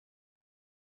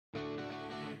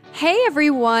Hey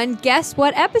everyone, guess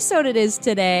what episode it is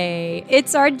today?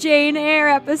 It's our Jane Eyre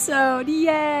episode.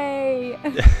 Yay!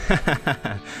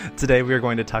 Today we are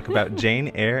going to talk about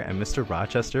Jane Eyre and Mr.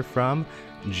 Rochester from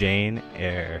Jane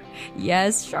Eyre.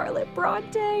 Yes, Charlotte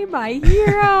Bronte, my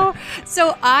hero.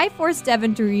 So I forced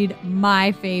Devin to read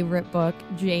my favorite book,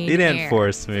 Jane Eyre. He didn't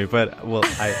force me, but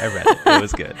I read it. It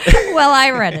was good. Well,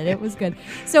 I read it. It was good.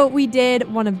 So we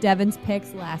did one of Devin's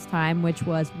picks last time, which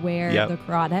was Where the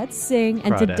Crawdads Sing.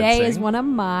 And today is one of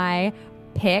my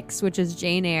picks, which is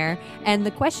Jane Eyre. And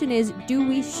the question is, do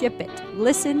we ship it?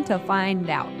 Listen to find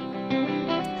out.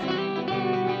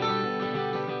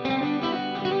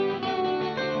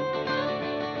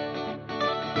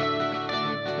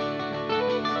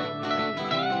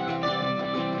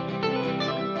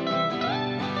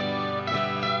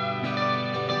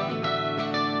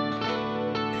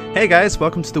 Hey guys,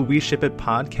 welcome to the We Ship It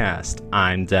podcast.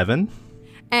 I'm Devin.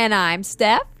 And I'm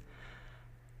Steph.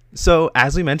 So,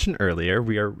 as we mentioned earlier,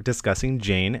 we are discussing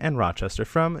Jane and Rochester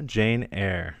from Jane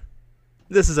Eyre.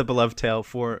 This is a beloved tale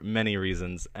for many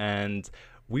reasons, and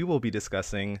we will be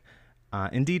discussing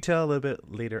in detail a little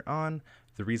bit later on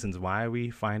the reasons why we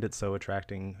find it so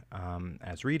attracting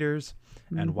as readers,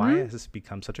 and why it has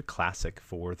become such a classic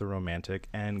for the romantic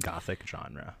and gothic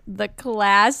genre. The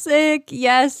classic,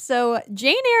 yes. So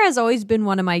Jane Eyre has always been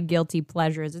one of my guilty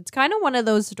pleasures. It's kind of one of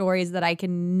those stories that I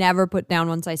can never put down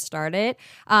once I start it.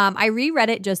 I reread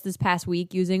it just this past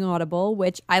week using Audible,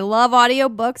 which I love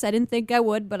audiobooks. I didn't think I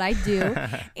would, but I do.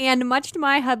 And much to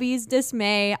my hubby's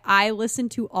dismay, I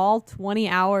listened to all 20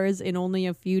 hours in only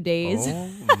a few days. Oh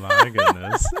my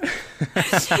goodness.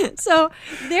 So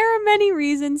there are many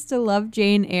reasons to love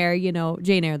Jane Eyre, you know,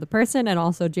 Jane Eyre the person and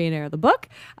also Jane Eyre the book.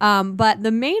 But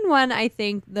the main one, I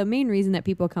think, the main reason that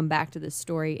people come back to this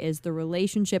story is the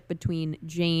relationship between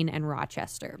Jane and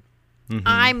Rochester.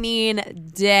 I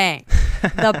mean, dang.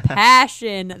 The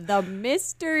passion, the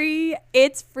mystery,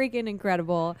 it's freaking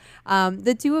incredible.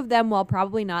 The two of them, while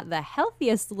probably not the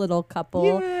healthiest little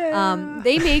couple,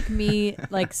 they make me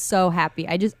like so happy.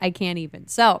 I can't even.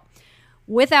 So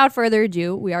without further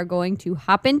ado, we are going to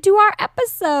hop into our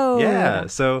episode. Yeah,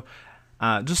 so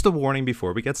just a warning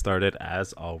before we get started,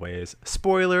 as always,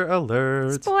 spoiler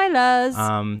alert. Spoilers.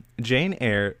 Jane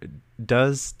Eyre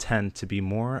does tend to be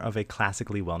more of a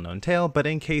classically well-known tale, but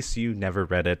in case you never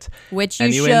read it, which you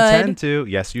and you should. Intend to,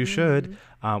 yes, you should,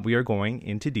 we are going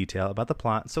into detail about the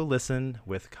plot, so listen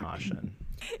with caution.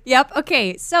 Yep.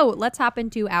 Okay. So let's hop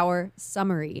into our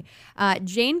summary.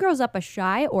 Jane grows up a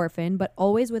shy orphan, but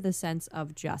always with a sense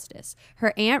of justice.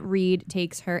 Her Aunt Reed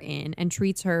takes her in and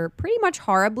treats her pretty much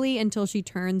horribly until she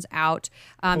turns out.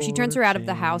 She turns her out of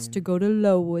the house to go to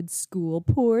Lowood School.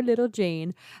 Poor little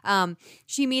Jane.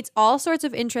 She meets all sorts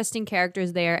of interesting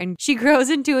characters there, and she grows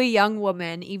into a young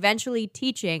woman, eventually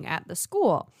teaching at the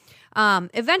school.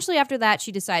 Eventually after that,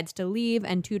 she decides to leave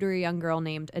and tutor a young girl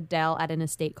named Adele at an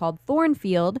estate called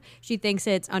Thornfield. She thinks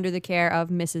it's under the care of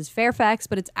Mrs. Fairfax,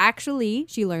 but it's actually,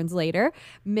 she learns later,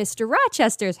 Mr.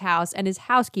 Rochester's house, and his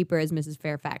housekeeper is Mrs.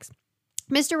 Fairfax.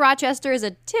 Mr. Rochester is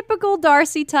a typical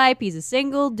Darcy type. He's a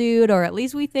single dude, or at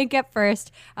least we think at first,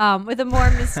 with a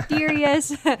more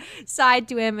mysterious side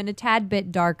to him and a tad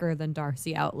bit darker than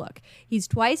Darcy outlook. He's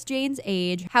twice Jane's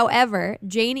age. However,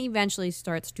 Jane eventually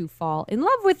starts to fall in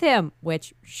love with him,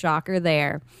 which, shocker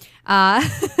there.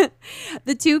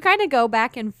 The two kind of go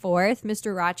back and forth.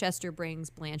 Mr. Rochester brings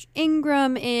Blanche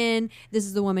Ingram in. This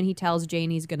is the woman he tells Jane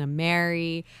he's going to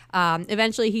marry.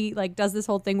 Eventually he does this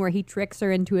whole thing where he tricks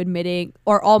her into admitting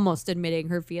or almost admitting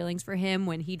her feelings for him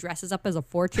when he dresses up as a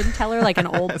fortune teller like an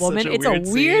old woman. It's a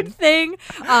weird thing.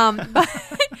 But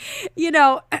you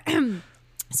know,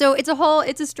 so it's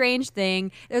a strange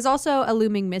thing. There's also a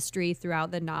looming mystery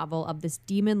throughout the novel of this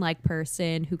demon-like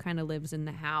person who kind of lives in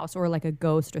the house, or like a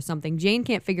ghost or something. Jane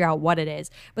can't figure out what it is,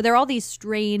 but there are all these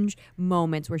strange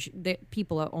moments where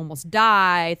people almost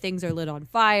die, things are lit on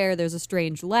fire, there's a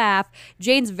strange laugh.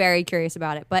 Jane's very curious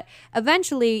about it, but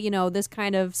eventually, you know, this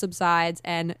kind of subsides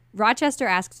and Rochester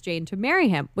asks Jane to marry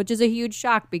him, which is a huge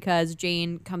shock because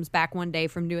Jane comes back one day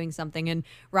from doing something and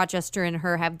Rochester and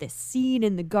her have this scene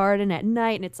in the garden at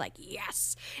night and it's like,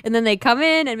 yes. And then they come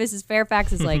in and Mrs.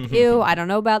 Fairfax is like, ew, I don't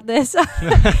know about this.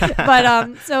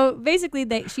 But so basically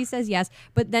she says yes,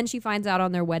 but then she finds out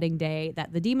on their wedding day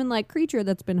that the demon-like creature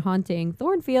that's been haunting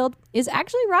Thornfield is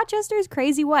actually Rochester's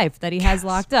crazy wife that he has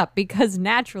locked up, because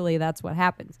naturally that's what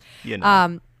happens. You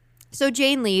know. So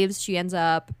Jane leaves. She ends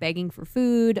up begging for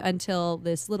food until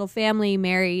this little family,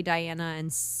 Mary, Diana,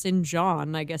 and St.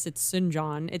 John. I guess it's St.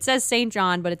 John. It says St.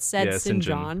 John, but it's said St.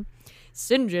 John.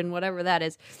 St. John, whatever that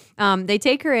is. They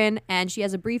take her in, and she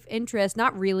has a brief interest,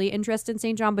 not really interest in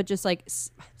St. John, but just like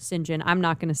St. John. I'm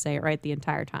not going to say it right the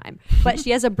entire time. But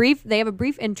they have a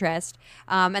brief interest,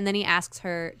 and then he asks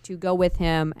her to go with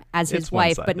him as his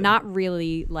wife, but not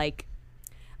really like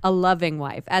a loving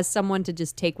wife, as someone to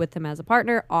just take with him as a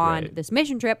partner on this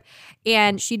mission trip.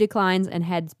 And she declines and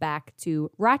heads back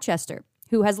to Rochester,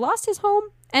 who has lost his home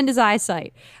and his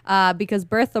eyesight because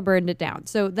Bertha burned it down.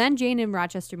 So then Jane and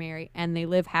Rochester marry, and they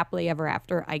live happily ever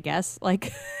after, I guess.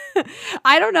 Like,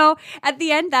 I don't know. At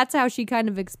the end, that's how she kind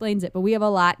of explains it, but we have a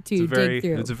lot to dig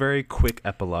through. It's a very quick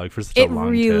epilogue for such a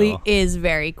long tale. It really is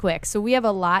very quick. So we have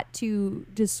a lot to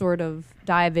sort of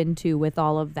dive into with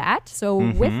all of that. So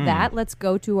with that, let's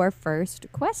go to our first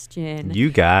question.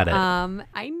 You got it.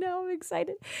 I know, I'm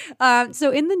excited. So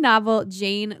in the novel,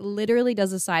 Jane literally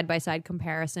does a side-by-side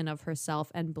comparison of herself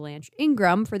and Blanche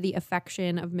Ingram for the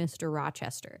affection of Mr.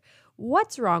 Rochester.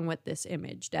 What's wrong with this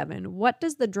image, Devin? What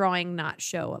does the drawing not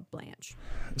show of Blanche?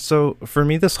 So for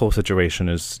me, this whole situation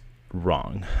is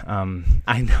wrong.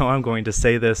 I know I'm going to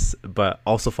say this, but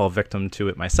also fall victim to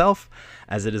it myself,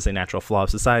 as it is a natural flaw of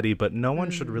society, but no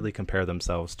one should really compare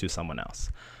themselves to someone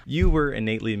else. You were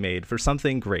innately made for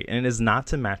something great, and it is not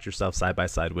to match yourself side by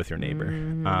side with your neighbor.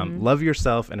 Love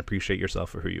yourself and appreciate yourself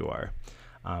for who you are.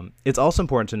 It's also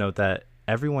important to note that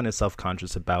everyone is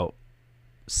self-conscious about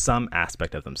some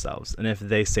aspect of themselves, and if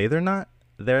they say they're not,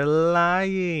 they're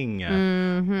lying.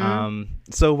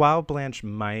 So while Blanche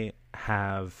might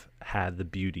have had the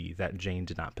beauty that Jane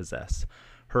did not possess,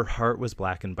 her heart was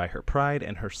blackened by her pride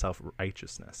and her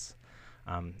self-righteousness.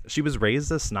 She was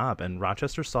raised a snob, and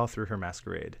Rochester saw through her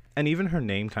masquerade. And even her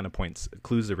name kind of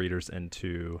clues the readers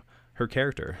into her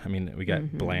character. I mean, we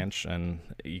got Blanche, and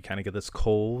you kind of get this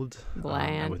cold,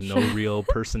 with no real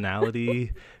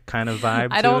personality kind of vibe.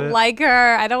 I don't like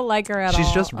her. I don't like her at all.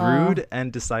 She's just rude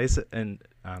and decisive, and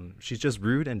she's just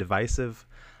rude and divisive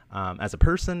as a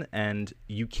person, and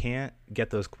you can't get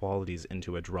those qualities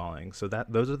into a drawing. So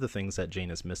those are the things that Jane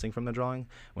is missing from the drawing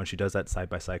when she does that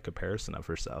side-by-side comparison of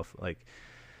herself. Like,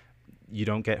 you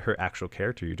don't get her actual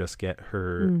character, you just get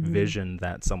her vision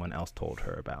that someone else told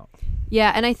her about.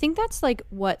 Yeah, and I think that's like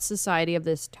what society of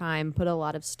this time put a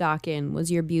lot of stock in,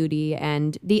 was your beauty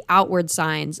and the outward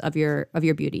signs of your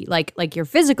beauty, like your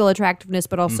physical attractiveness,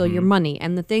 but also your money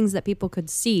and the things that people could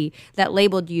see that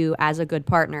labeled you as a good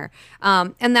partner.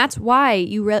 And that's why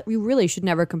you really should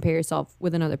never compare yourself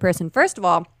with another person. First of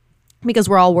all, because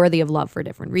we're all worthy of love for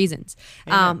different reasons.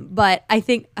 But I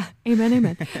think,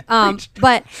 amen.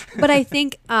 But I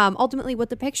think ultimately what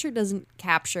the picture doesn't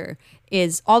capture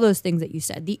is all those things that you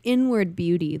said, the inward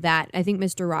beauty that I think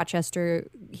Mr. Rochester,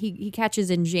 he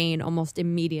catches in Jane almost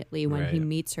immediately when he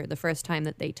meets her the first time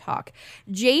that they talk.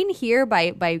 Jane here,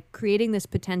 by creating this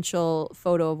potential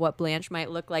photo of what Blanche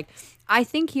might look like, I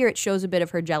think here it shows a bit of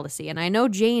her jealousy. And I know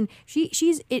Jane,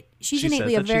 she's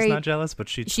innately a very... She's not jealous, but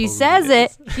she totally says is.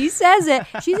 it. She says it.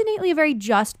 She's innately a very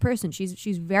just person.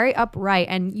 She's very upright,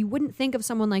 and you wouldn't think of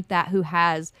someone like that who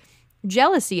has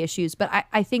jealousy issues. But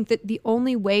I think that the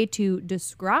only way to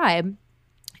describe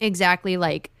exactly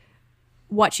like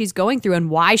what she's going through and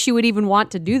why she would even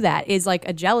want to do that is like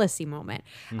a jealousy moment.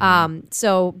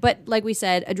 But like we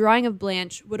said, a drawing of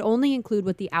Blanche would only include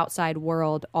what the outside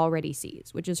world already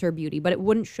sees, which is her beauty, but it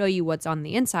wouldn't show you what's on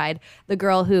the inside. The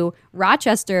girl who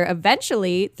Rochester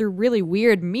eventually, through really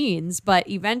weird means, but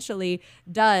eventually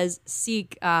does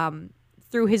seek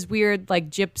through his weird like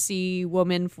gypsy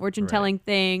woman fortune-telling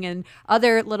thing and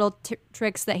other little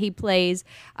tricks that he plays.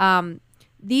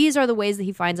 These are the ways that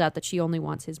he finds out that she only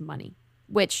wants his money,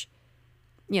 which,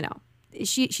 you know,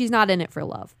 she's not in it for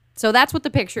love. So that's what the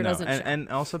picture doesn't show. And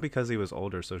also because he was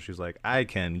older, so she's like, I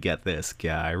can get this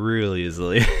guy really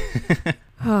easily.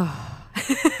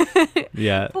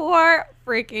 Yeah. Poor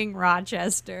freaking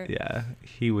Rochester. Yeah,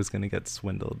 he was going to get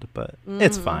swindled, but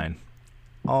it's fine.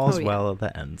 All's well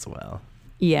that ends well.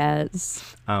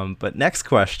 Yes. But next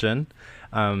question.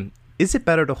 Is it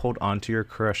better to hold on to your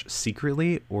crush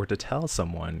secretly or to tell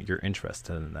someone you're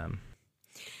interested in them?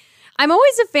 I'm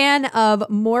always a fan of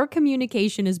more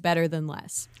communication is better than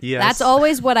less. Yes. That's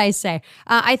always what I say.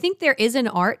 I think there is an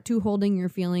art to holding your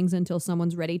feelings until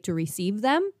someone's ready to receive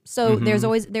them. So there's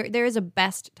always, there is a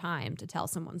best time to tell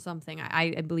someone something.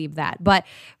 I believe that. But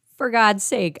for God's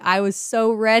sake, I was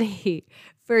so ready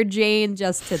for Jane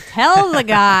just to tell the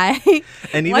guy.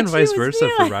 And even vice versa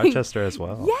for Rochester as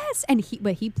well. Yes.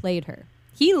 But he played her.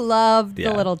 He loved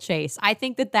the little chase. I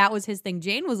think that was his thing.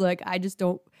 Jane was like, I just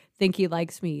don't think he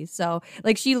likes me. So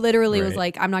like she literally was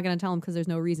like, I'm not going to tell him because there's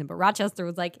no reason. But Rochester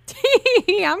was like,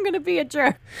 I'm going to be a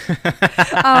jerk.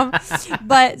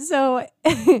 But so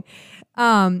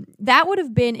That would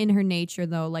have been in her nature,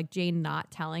 though, like Jane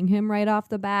not telling him right off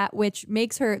the bat, which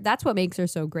makes her, that's what makes her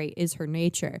so great, is her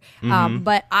nature.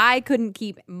 But I couldn't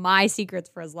keep my secrets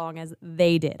for as long as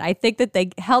they did. I think that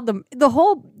they held them,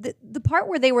 the part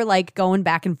where they were like going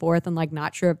back and forth and like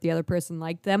not sure if the other person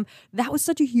liked them, that was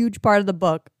such a huge part of the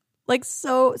book. Like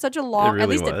such a long, really at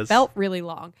least was. it felt really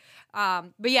long.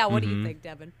 But yeah, what do you think,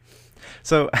 Devin?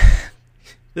 So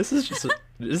this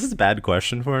is a bad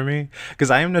question for me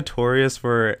because I am notorious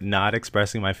for not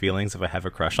expressing my feelings if I have a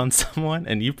crush on someone,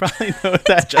 and you probably know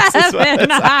that just as well as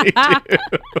I do.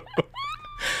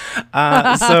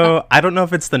 So I don't know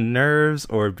if it's the nerves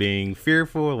or being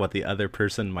fearful of what the other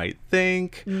person might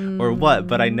think or what,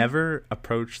 but I never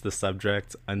approach the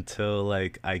subject until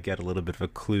like I get a little bit of a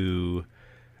clue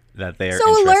that they are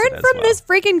interested learn as from well. this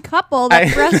freaking couple that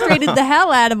frustrated the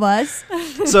hell out of us.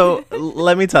 So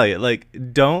let me tell you, like,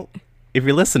 if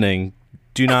you're listening,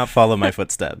 do not follow my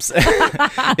footsteps.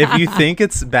 If you think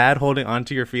it's bad holding on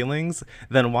to your feelings,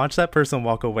 then watch that person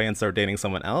walk away and start dating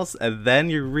someone else, and then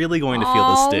you're really going to feel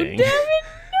the sting. Devin,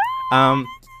 no.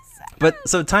 But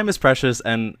so time is precious,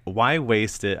 and why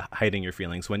waste it hiding your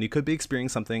feelings when you could be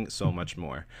experiencing something so much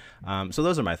more? So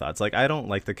those are my thoughts. Like, I don't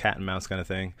like the cat and mouse kind of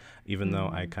thing, even though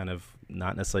I kind of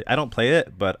not necessarily, I don't play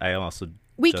it, but I also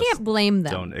can't blame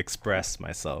them. Don't express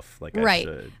myself like Right.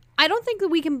 I should. I don't think that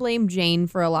we can blame Jane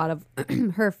for a lot of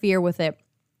her fear with it.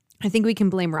 I think we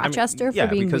can blame Rochester for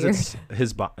being because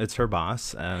weird. it's her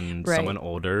boss and Right. someone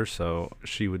older, so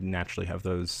she would naturally have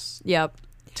those Yep.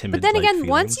 timid. But then again, feelings.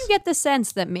 once you get the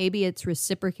sense that maybe it's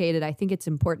reciprocated, I think it's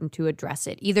important to address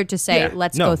it. Either to say,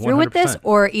 let's go through with this, 100%.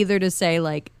 or either to say,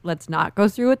 like, let's not go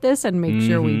through with this and make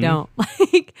sure we don't.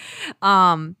 Like,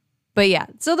 but yeah,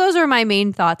 so those are my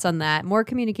main thoughts on that. More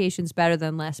communication's better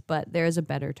than less, but there's a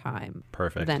better time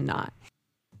than not.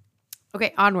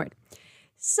 Okay, onward.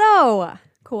 So,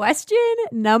 question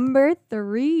number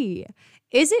 3.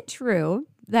 Is it true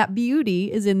that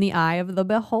beauty is in the eye of the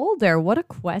beholder? What a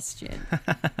question.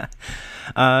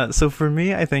 So for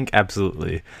me, I think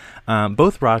absolutely.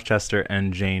 Both Rochester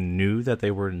and Jane knew that they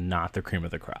were not the cream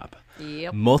of the crop.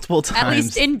 Yep. Multiple times. At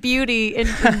least in beauty, in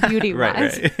beauty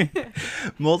wise. Right.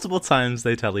 Multiple times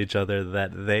they tell each other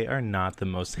that they are not the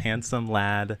most handsome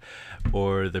lad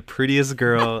or the prettiest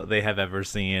girl they have ever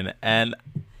seen. And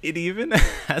it even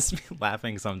has me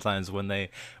laughing sometimes when they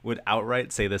would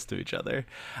outright say this to each other.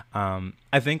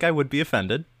 I think I would be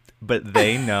offended, but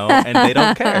they know and they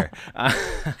don't care.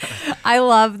 I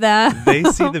love that. They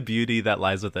see the beauty that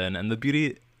lies within, and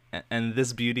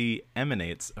this beauty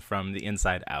emanates from the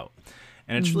inside out.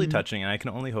 And it's really touching, and I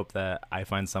can only hope that I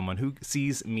find someone who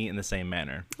sees me in the same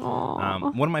manner.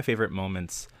 One of my favorite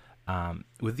moments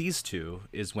with these two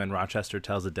is when Rochester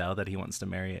tells Adele that he wants to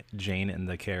marry Jane in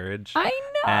the carriage. I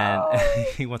know. And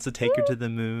he wants to take her to the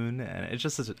moon, and it's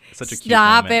just such a cute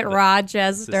Stop moment it,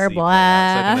 Rochester. So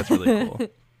I think that's really cool.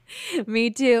 Me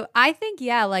too. I think,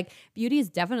 like beauty is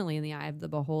definitely in the eye of the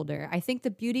beholder. I think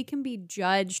that beauty can be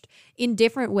judged in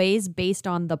different ways based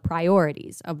on the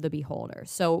priorities of the beholder.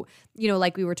 So,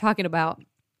 like we were talking about,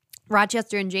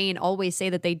 Rochester and Jane always say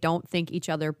that they don't think each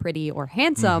other pretty or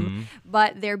handsome,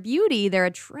 but their beauty, their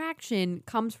attraction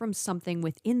comes from something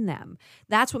within them.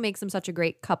 That's what makes them such a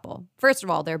great couple. First of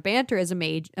all, their banter is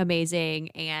amazing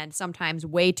and sometimes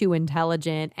way too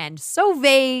intelligent and so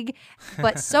vague,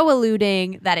 but so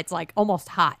eluding that it's like almost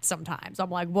hot sometimes. I'm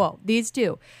like, whoa, these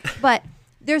two. But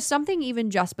there's something even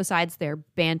just besides their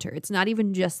banter. It's not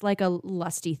even just like a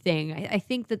lusty thing. I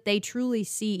think that they truly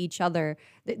see each other.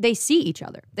 They see each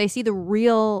other. They see the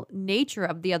real nature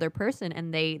of the other person,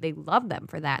 and they love them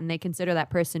for that, and they consider that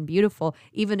person beautiful,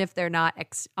 even if they're not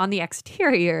on the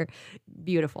exterior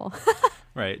beautiful.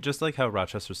 Right, just like how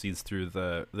Rochester sees through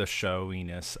the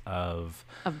showiness of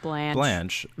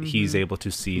Blanche. He's able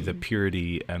to see the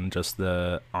purity and just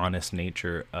the honest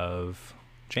nature of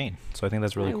Jane. So I think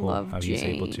that's really cool how he's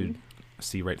able to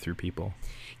see right through people.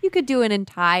 You could do an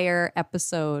entire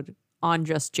episode on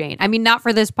just Jane. I mean, not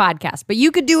for this podcast, but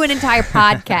you could do an entire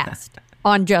podcast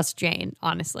on just Jane,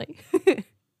 honestly.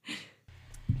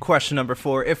 Question number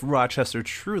 4. If Rochester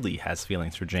truly has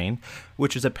feelings for Jane,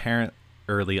 which is apparent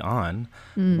early on,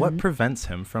 what prevents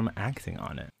him from acting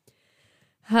on it?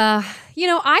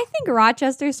 I think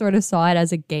Rochester sort of saw it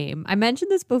as a game. I mentioned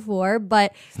this before,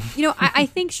 but, I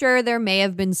think sure there may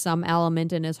have been some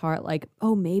element in his heart like,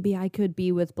 oh, maybe I could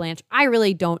be with Blanche. I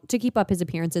really don't, to keep up his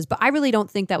appearances, but I really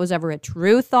don't think that was ever a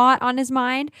true thought on his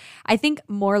mind. I think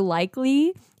more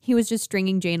likely he was just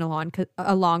stringing Jane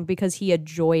along because he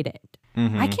enjoyed it.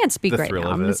 I can't speak right now.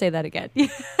 I'm going to say that again.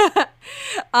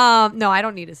 No, I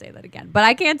don't need to say that again, but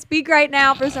I can't speak right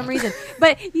now for some reason.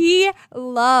 But he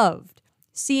loved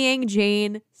seeing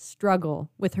Jane struggle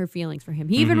with her feelings for him.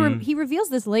 He even he reveals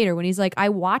this later when he's like, I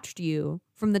watched you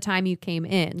from the time you came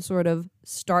in sort of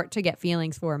start to get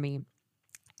feelings for me.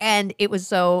 And it was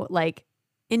so like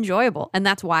enjoyable. And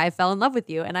that's why I fell in love with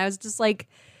you. And I was just like,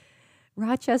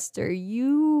 Rochester,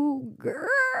 you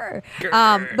grr.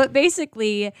 But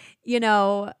basically, you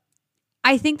know,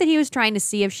 I think that he was trying to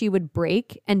see if she would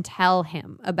break and tell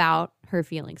him about her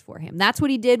feelings for him. That's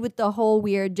what he did with the whole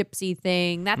weird gypsy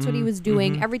thing. That's what he was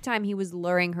doing every time he was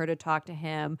luring her to talk to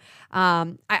him.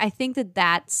 I think that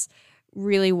that's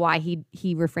really why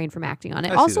he refrained from acting on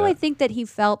it. Also, I think that he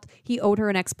felt he owed her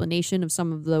an explanation of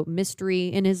some of the mystery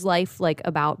in his life, like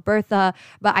about Bertha.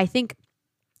 But I think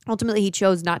ultimately he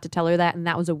chose not to tell her that, and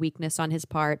that was a weakness on his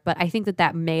part. But I think that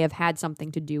that may have had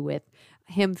something to do with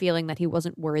him feeling that he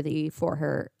wasn't worthy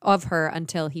of her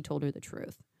until he told her the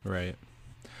truth. Right.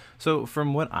 So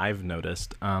from what I've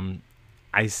noticed,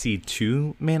 I see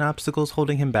two main obstacles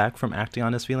holding him back from acting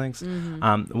on his feelings.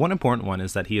 One important one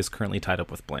is that he is currently tied up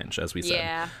with Blanche, as we said.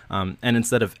 Yeah. And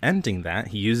instead of ending that,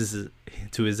 he uses it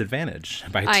to his advantage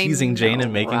by teasing Jane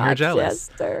and making her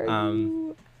jealous.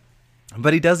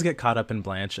 But he does get caught up in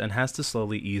Blanche and has to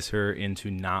slowly ease her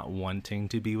into not wanting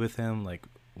to be with him. Like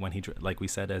when he, like we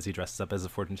said, as he dresses up as a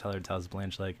fortune teller, tells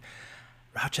Blanche like,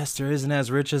 Rochester isn't as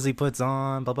rich as he puts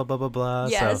on, blah, blah, blah, blah, blah.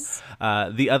 Yes.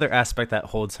 So the other aspect that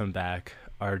holds him back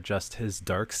are just his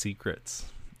dark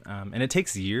secrets. And it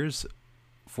takes years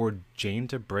for Jane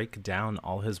to break down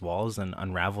all his walls and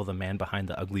unravel the man behind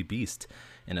the ugly beast,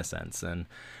 in a sense. And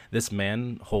this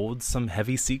man holds some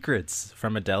heavy secrets,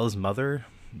 from Adele's mother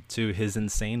to his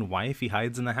insane wife he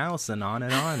hides in the house, and on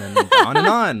and on and on and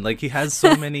on. Like he has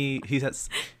so many. He's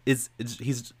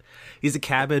a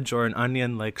cabbage or an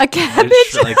onion, like a cabbage,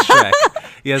 like Shrek.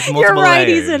 He has multiple You're right.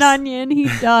 layers. He's an onion. He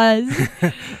does.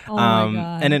 Oh my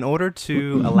God. And in order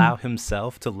to allow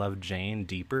himself to love Jane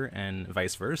deeper and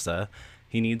vice versa,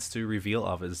 he needs to reveal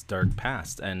all of his dark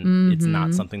past, and it's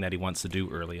not something that he wants to do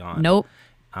early on. Nope.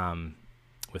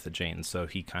 With a Jane, so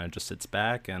he kind of just sits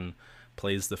back and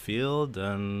plays the field,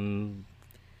 and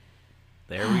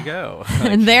there we go.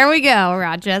 And there we go,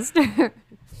 Rochester.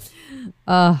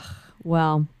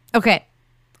 Well, okay.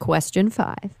 Question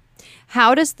 5.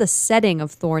 How does the setting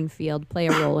of Thornfield play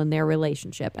a role in their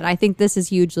relationship? And I think this is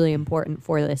hugely important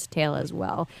for this tale as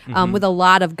well, with a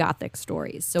lot of Gothic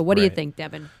stories. So what do you think,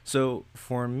 Devin? So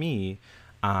for me,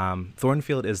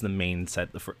 Thornfield is the main set.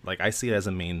 Like I see it as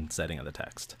a main setting of the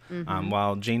text.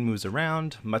 While Jane moves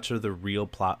around, much of the real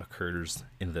plot occurs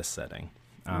in this setting.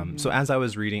 So as I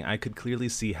was reading, I could clearly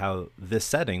see how this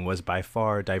setting was by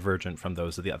far divergent from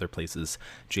those of the other places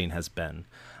Jane has been.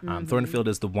 Thornfield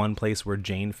is the one place where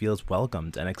Jane feels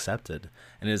welcomed and accepted,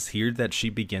 and it is here that she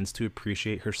begins to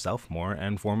appreciate herself more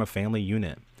and form a family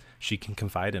unit she can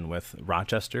confide in with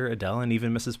Rochester, Adele, and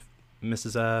even Mrs.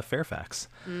 Fairfax.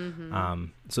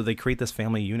 So they create this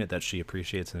family unit that she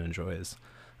appreciates and enjoys.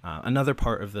 Another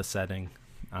part of the setting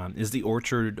is the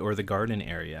orchard or the garden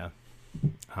area.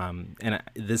 And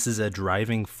this is a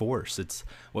driving force. It's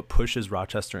what pushes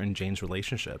Rochester and Jane's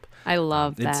relationship. I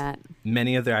love that.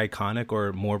 Many of their iconic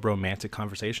or more romantic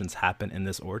conversations happen in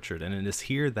this orchard, and it is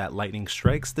here that lightning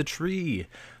strikes the tree,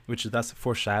 which thus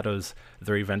foreshadows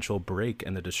their eventual break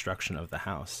and the destruction of the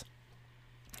house.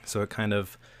 So it kind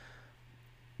of,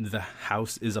 the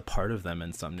house is a part of them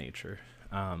in some nature.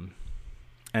 And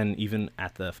even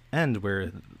at the end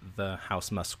where the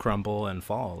house must crumble and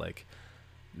fall, like,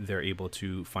 they're able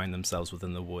to find themselves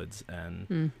within the woods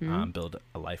and build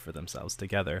a life for themselves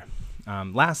together.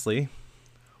 Lastly,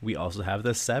 we also have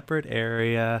the separate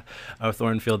area of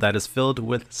Thornfield that is filled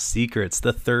with secrets.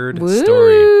 The third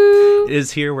story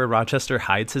is here where Rochester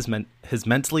hides his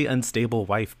mentally unstable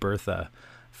wife, Bertha,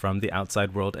 from the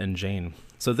outside world and Jane.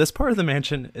 So this part of the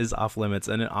mansion is off limits,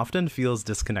 and it often feels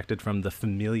disconnected from the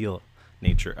familial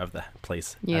nature of the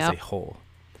place as a whole.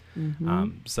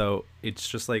 So it's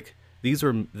just like, these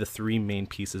were the 3 main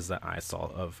pieces that I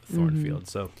saw of Thornfield.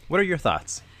 So what are your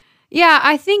thoughts? Yeah,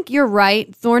 I think you're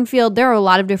right. Thornfield, there are a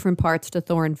lot of different parts to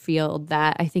Thornfield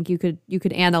that I think you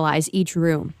could analyze each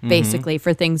room, basically,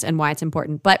 for things and why it's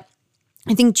important. But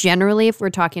I think generally, if we're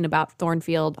talking about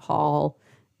Thornfield Hall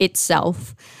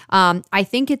itself, I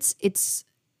think it's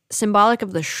symbolic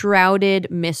of the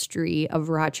shrouded mystery of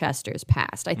Rochester's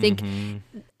past. I think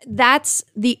that's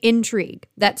the intrigue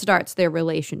that starts their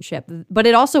relationship, but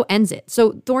it also ends it.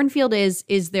 So Thornfield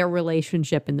is their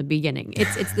relationship in the beginning.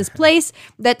 It's this place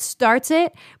that starts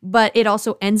it, but it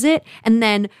also ends it. And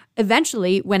then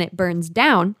eventually when it burns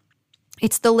down,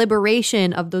 it's the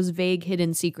liberation of those vague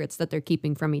hidden secrets that they're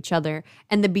keeping from each other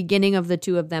and the beginning of the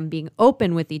two of them being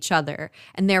open with each other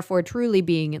and therefore truly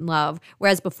being in love.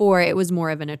 Whereas before it was more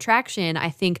of an attraction. I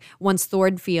think once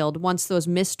Thornfield, once those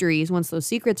mysteries, once those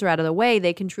secrets are out of the way,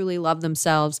 they can truly love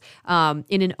themselves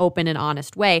in an open and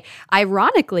honest way.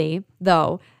 Ironically,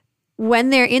 though,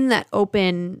 when they're in that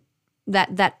open,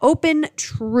 that open,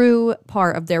 true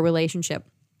part of their relationship,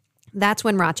 that's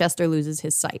when Rochester loses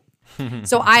his sight.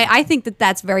 So I think that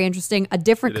that's very interesting. A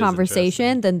different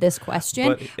conversation than this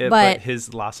question. But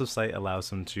his loss of sight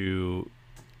allows him to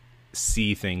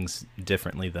see things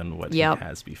differently than what he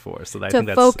has before. So I think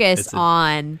that's focus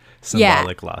on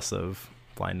symbolic loss of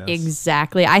blindness.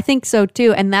 Exactly. I think so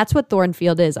too. And that's what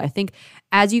Thornfield is. I think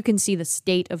as you can see the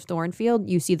state of Thornfield,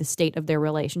 you see the state of their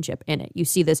relationship in it. You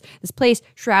see this place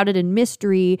shrouded in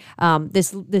mystery,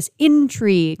 this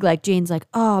intrigue, like Jane's like,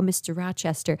 oh, Mr.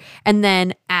 Rochester. And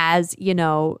then as,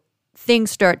 things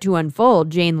start to unfold,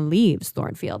 Jane leaves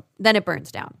Thornfield. Then it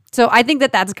burns down. So I think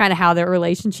that that's kind of how their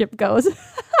relationship goes.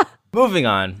 Moving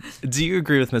on. Do you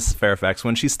agree with Mrs. Fairfax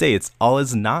when she states, all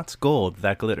is not gold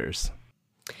that glitters?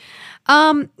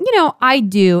 I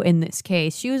do in this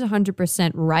case. She was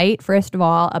 100% right, first of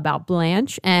all, about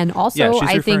Blanche. And also,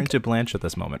 she's referring to Blanche at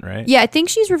this moment, right? Yeah, I think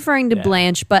she's referring to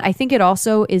Blanche, but I think it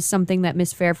also is something that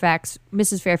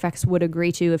Mrs. Fairfax would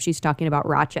agree to if she's talking about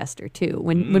Rochester, too.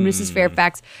 When Mrs.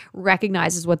 Fairfax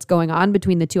recognizes what's going on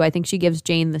between the two, I think she gives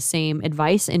Jane the same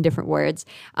advice in different words,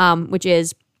 which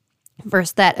is,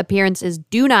 first, that appearances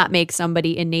do not make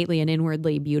somebody innately and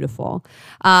inwardly beautiful.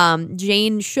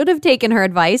 Jane should have taken her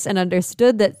advice and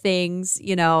understood that things,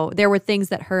 there were things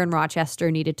that her and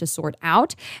Rochester needed to sort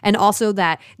out. And also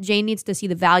that Jane needs to see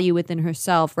the value within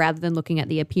herself rather than looking at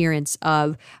the appearance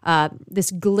of this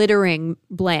glittering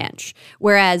Blanche.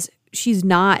 Whereas she's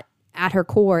not at her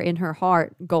core, in her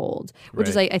heart, gold, which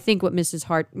is, I think, what which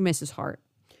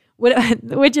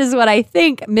is what I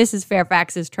think Mrs.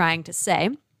 Fairfax is trying to say.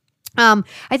 I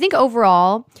think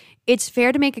overall, it's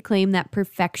fair to make a claim that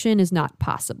perfection is not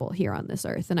possible here on this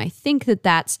earth. And I think that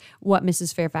that's what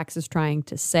Mrs. Fairfax is trying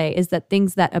to say, is that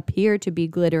things that appear to be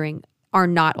glittering are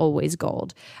not always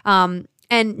gold. And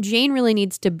Jane really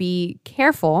needs to be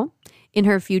careful in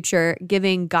her future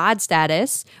giving God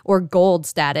status or gold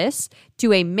status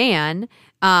to a man,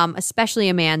 especially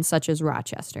a man such as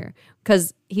Rochester,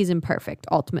 because he's imperfect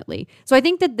ultimately. So I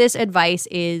think that this advice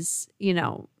is,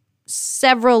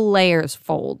 several layers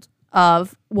fold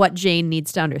of what Jane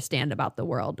needs to understand about the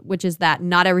world, which is that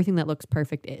not everything that looks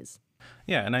perfect is.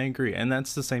 Yeah, and I agree. And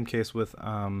that's the same case with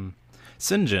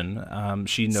St. John.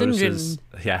 She notices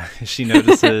she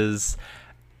notices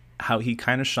how he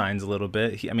kind of shines a little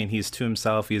bit. He's to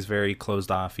himself, he's very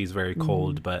closed off, he's very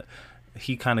cold, but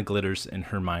he kind of glitters in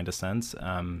her mind a sense.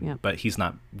 But he's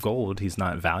not gold, he's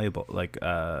not valuable like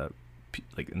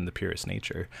in the purest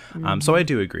nature. So I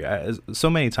do agree. So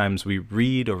many times we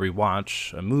read or we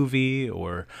watch a movie,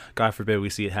 or God forbid we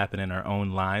see it happen in our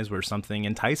own lives where something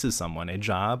entices someone, a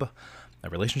job, a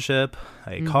relationship,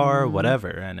 a car, whatever,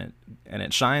 and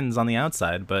it shines on the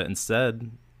outside, but instead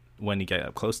when you get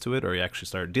up close to it or you actually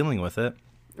start dealing with it,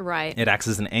 right, it acts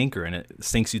as an anchor and it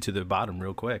sinks you to the bottom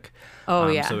real quick. So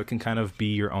it can kind of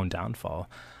be your own downfall.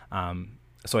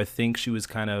 So I think she was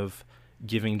kind of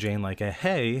giving Jane like a,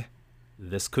 hey,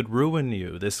 this could ruin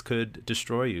you. This could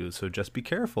destroy you. So just be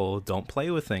careful. Don't play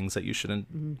with things that you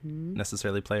shouldn't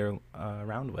necessarily play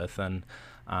around with. And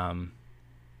I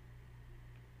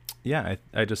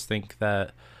just think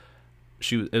that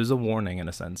it was a warning in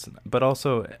a sense, but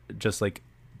also just like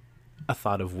a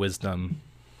thought of wisdom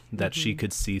that she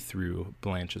could see through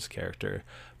Blanche's character,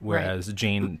 whereas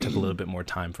Jane took a little bit more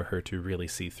time for her to really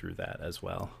see through that as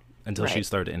well until she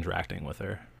started interacting with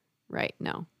her. Right.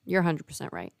 No, you're 100%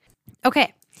 right.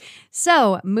 Okay,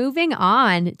 so moving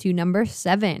on to number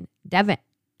 7, Devin.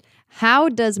 How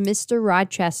does Mr.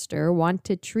 Rochester want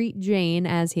to treat Jane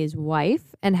as his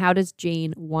wife, and how does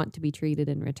Jane want to be treated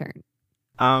in return?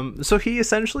 So he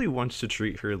essentially wants to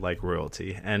treat her like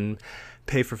royalty and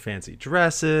pay for fancy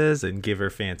dresses and give her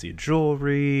fancy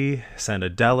jewelry, send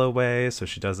Adele away so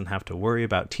she doesn't have to worry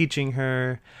about teaching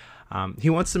her. He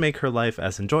wants to make her life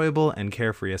as enjoyable and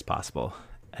carefree as possible.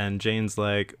 And Jane's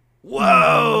like,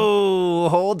 whoa,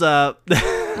 hold up.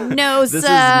 No, This sir. is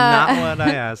not what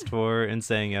I asked for in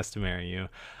saying yes to marry you.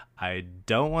 I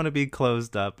don't want to be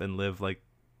closed up and live like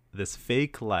this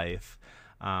fake life.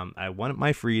 I want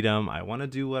my freedom. I want to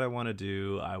do what I want to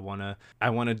do. I want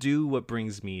to do what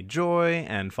brings me joy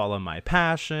and follow my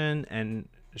passion. And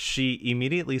she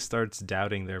immediately starts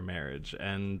doubting their marriage.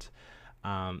 And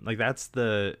I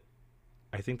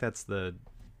think that's the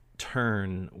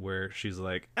turn where she's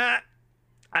like,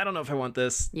 I don't know if I want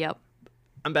this. Yep.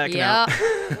 I'm backing out.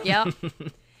 Yep.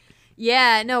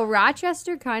 Yeah, no,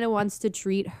 Rochester kind of wants to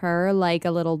treat her like a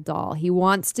little doll. He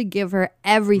wants to give her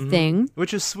everything.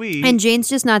 Which is sweet. And Jane's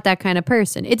just not that kind of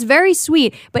person. It's very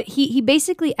sweet, but he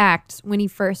basically acts when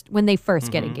they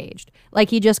first get engaged. Like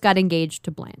he just got engaged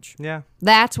to Blanche. Yeah.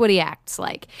 That's what he acts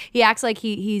like. He acts like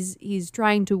he's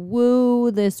trying to woo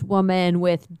this woman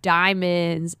with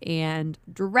diamonds and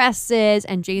dresses,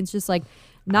 and Jane's just like,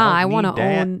 nah, I want to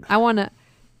own. I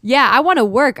want to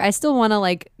work. I still want to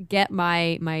like get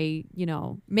my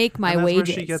make my and that's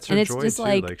wages. Where she gets her and it's joy just too.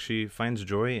 Like she finds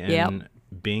joy in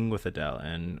being with Adele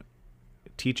and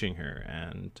teaching her,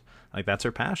 and like that's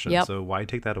her passion. Yep. So why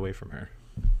take that away from her?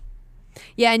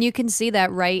 Yeah, and you can see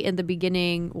that right in the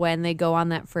beginning when they go on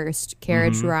that first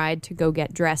carriage ride to go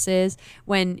get dresses.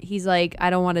 When he's like, "I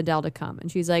don't want Adele to come," and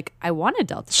she's like, "I want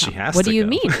Adele to come." She has what to do you go.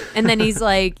 mean? And then he's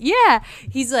like, "Yeah."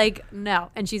 He's like, "No,"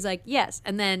 and she's like, "Yes,"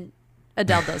 and then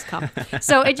Adele does come.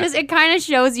 So it kind of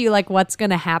shows you like what's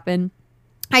going to happen.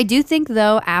 I do think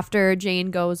though, after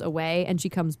Jane goes away and she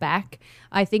comes back,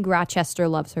 I think Rochester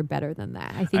loves her better than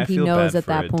that. I think he knows at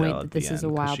that point that this is a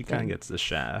wild she thing. kind of gets the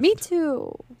shaft. Me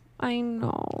too. I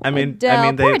know. I mean,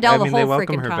 Adele. Poor Adele the they whole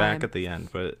welcome freaking her time. back at the end,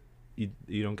 but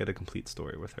you don't get a complete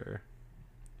story with her.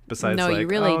 Besides, No, like, you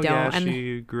really oh, don't. yeah, And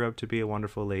she grew up to be a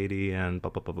wonderful lady and blah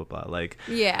blah blah blah blah. Like,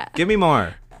 yeah, give me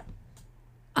more.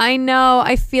 I know.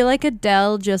 I feel like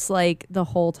Adele just like the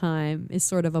whole time is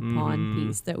sort of a pawn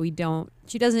piece that we don't.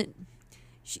 She doesn't.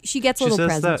 She gets little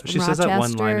presents. She from says that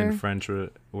one line in Rochester. French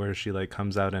where she like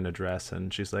comes out in a dress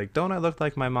and she's like, "Don't I look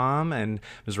like my mom?" And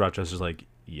Ms. Rochester's like,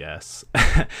 "Yes,"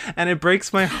 and it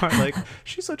breaks my heart. Like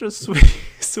she's such a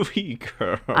sweet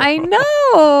girl. I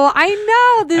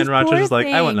know. This and Rochester's poor like,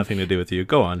 thing. "I want nothing to do with you.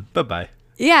 Go on. Bye bye."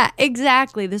 Yeah,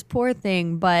 exactly. This poor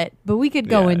thing, but we could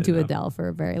go Yeah, I into know. Adele for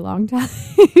a very long time.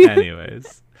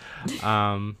 Anyways,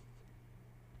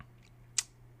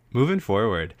 moving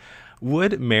forward,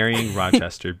 would marrying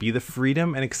Rochester be the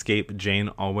freedom and escape Jane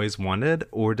always wanted,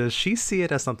 or does she see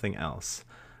it as something else?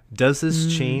 Does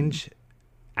this change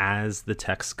as the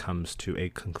text comes to a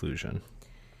conclusion?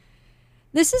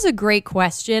 This is a great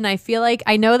question. I feel like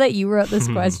I know that you wrote this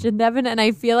question, Devin, and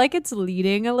I feel like it's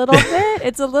leading a little bit.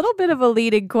 It's a little bit of a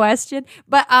leading question.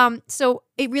 But so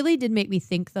it really did make me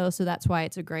think though, so that's why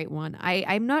it's a great one.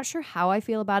 I'm not sure how I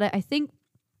feel about it. I think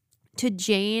to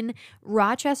Jane,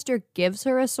 Rochester gives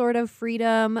her a sort of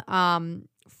freedom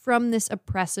from this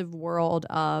oppressive world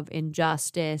of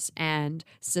injustice and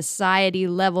society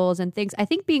levels and things. I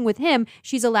think being with him,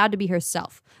 she's allowed to be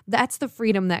herself. That's the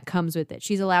freedom that comes with it.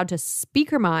 She's allowed to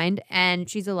speak her mind and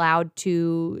she's allowed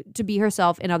to be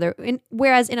herself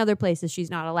whereas in other places she's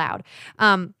not allowed.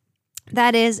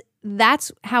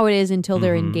 That's how it is until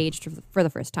they're engaged for the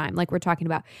first time. Like we're talking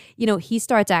about, he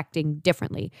starts acting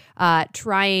differently,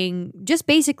 trying just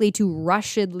basically to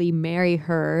rushedly marry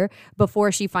her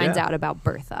before she finds out about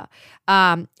Bertha.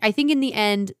 I think in the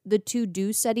end, the two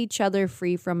do set each other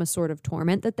free from a sort of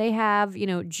torment that they have.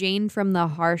 Jane from the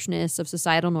harshness of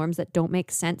societal norms that don't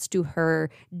make sense to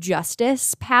her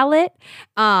justice palette.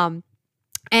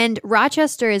 And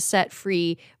Rochester is set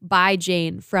free by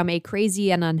Jane from a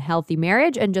crazy and unhealthy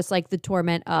marriage and just like the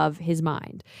torment of his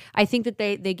mind. I think that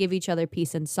they give each other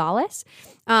peace and solace.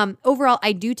 Overall,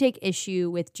 I do take issue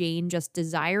with Jane just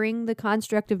desiring the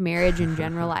construct of marriage in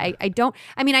general. I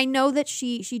know that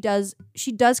she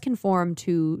does conform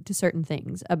to certain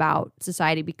things about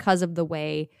society because of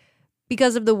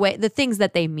the things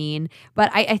that they mean.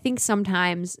 But I think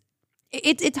sometimes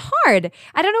it's hard.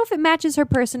 I don't know if it matches her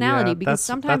personality because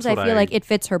sometimes I feel like it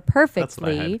fits her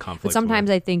perfectly, but sometimes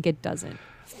I think it doesn't.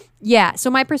 Yeah, so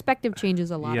my perspective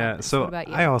changes a lot. Yeah, so what about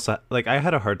you? I also I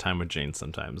had a hard time with Jane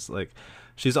sometimes. Like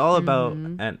she's all about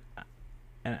and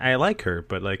I like her,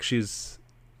 but like she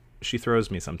throws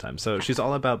me sometimes. So she's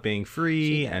all about being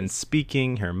free and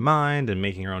speaking her mind and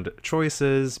making her own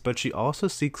choices, but she also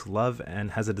seeks love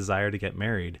and has a desire to get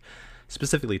married.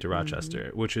 Specifically to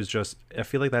Rochester, which is just, I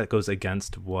feel like that goes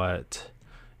against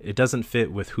it doesn't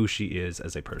fit with who she is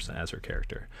as a person, as her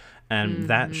character. And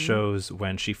that shows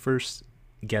when she first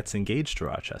gets engaged to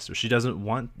Rochester. She doesn't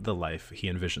want the life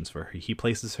he envisions for her. He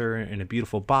places her in a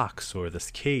beautiful box or this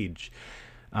cage.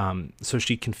 So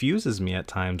she confuses me at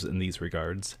times in these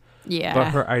regards. Yeah. But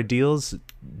her ideals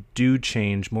do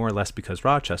change more or less because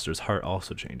Rochester's heart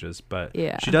also changes. But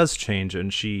she does change,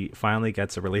 and she finally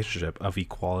gets a relationship of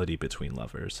equality between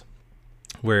lovers.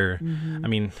 Where, I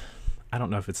mean, I don't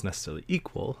know if it's necessarily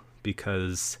equal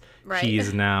because he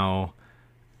is now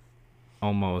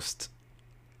almost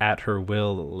at her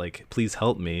will, like, please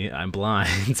help me, I'm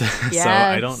blind. So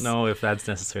I don't know if that's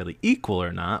necessarily equal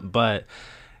or not, but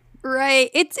Right.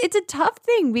 It's a tough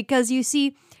thing because you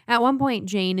see at one point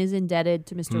Jane is indebted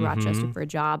to Mr. Rochester for a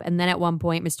job, and then at one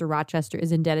point Mr. Rochester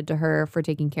is indebted to her for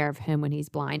taking care of him when he's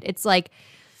blind. It's like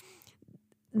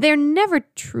they're never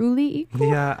truly equal.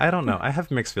 Yeah, I don't know. I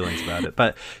have mixed feelings about it,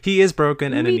 but he is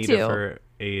broken and in need too. of her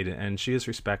aid, and she is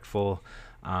respectful,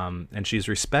 and she's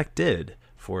respected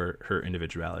for her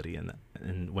individuality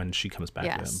and when she comes back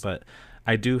to him. But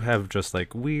I do have just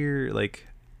like weird, like,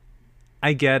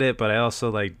 I get it, but I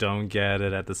also like don't get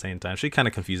it at the same time. She kind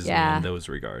of confuses me in those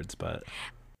regards, but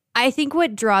I think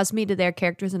what draws me to their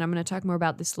characters, and I'm going to talk more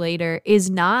about this later, is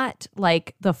not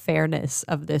like the fairness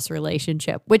of this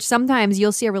relationship, which sometimes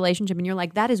you'll see a relationship and you're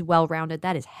like, that is well-rounded,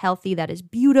 that is healthy, that is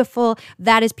beautiful,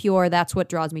 that is pure, that's what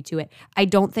draws me to it. I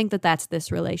don't think that that's this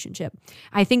relationship.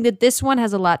 I think that this one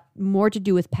has a lot more to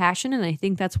do with passion, and I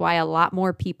think that's why a lot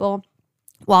more people,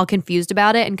 while confused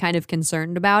about it and kind of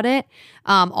concerned about it,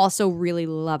 also really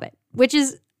love it, which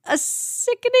is a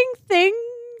sickening thing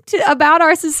about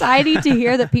our society to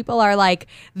hear that people are like,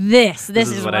 this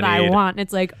is what I want. And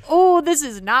it's like, oh, this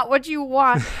is not what you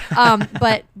want.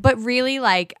 But really,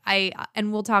 like,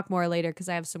 and we'll talk more later because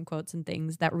I have some quotes and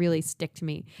things that really stick to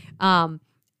me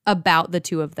about the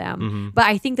two of them. But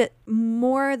I think that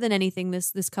more than anything,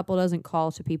 this couple doesn't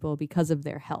call to people because of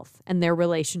their health and their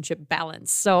relationship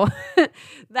balance. So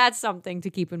that's something to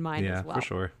keep in mind as well. Yeah, for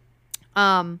sure.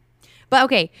 But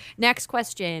okay, next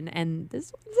question, and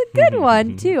this one's a good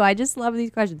one too. I just love these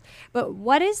questions. But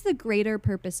what is the greater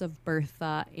purpose of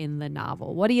Bertha in the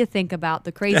novel? What do you think about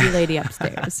the crazy lady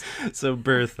upstairs? So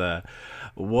Bertha,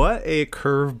 what a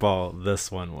curveball this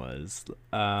one was.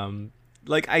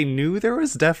 Like, I knew there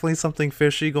was definitely something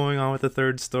fishy going on with the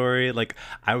third story. Like,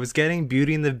 I was getting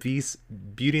Beauty and the Beast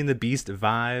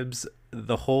vibes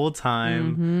the whole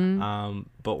time.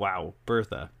 But wow,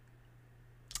 Bertha.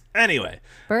 Anyway,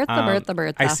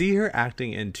 Bertha. I see her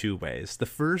acting in two ways. The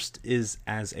first is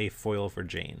as a foil for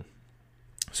Jane.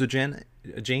 So Jane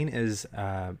is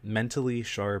mentally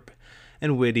sharp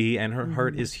and witty, and her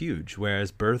heart is huge,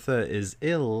 whereas Bertha is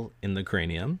ill in the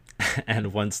cranium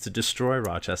and wants to destroy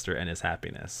Rochester and his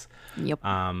happiness. Yep.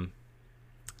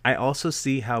 I also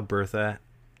see how Bertha,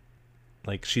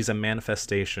 like, she's a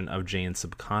manifestation of Jane's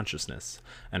subconsciousness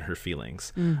and her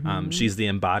feelings. She's the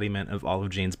embodiment of all of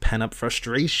Jane's pent-up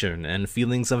frustration and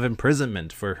feelings of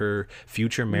imprisonment for her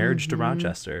future marriage to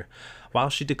Rochester. While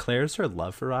she declares her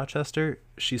love for Rochester,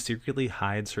 she secretly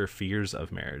hides her fears of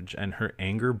marriage, and her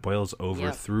anger boils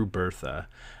over through Bertha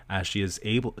as she is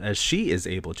able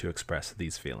to express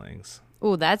these feelings.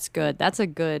 Oh, that's good. That's a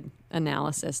good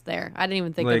analysis there. I didn't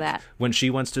even think of that. When she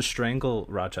wants to strangle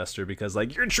Rochester because,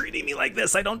 like, you're treating me like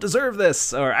this, I don't deserve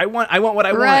this, or I want what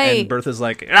I want, and Bertha's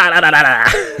like,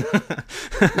 yeah,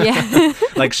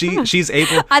 like she's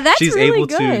able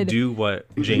to do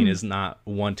what Jane is not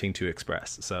wanting to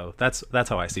express. So that's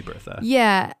how I see Bertha.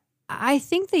 Yeah, I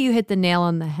think that you hit the nail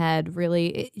on the head.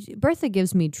 Really, Bertha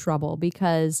gives me trouble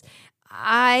because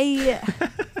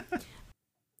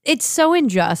it's so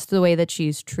unjust the way that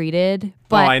she's treated,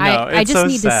 but I know. I just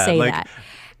need to say that.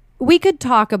 We could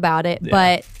talk about it,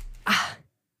 but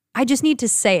I just need to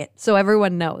say it so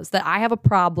everyone knows that I have a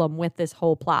problem with this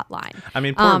whole plot line. I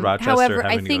mean, poor Rochester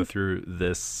having to go through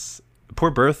this. Poor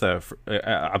Bertha,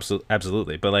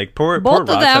 absolutely. But like poor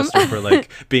Rochester for like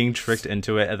being tricked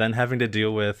into it and then having to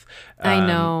deal with I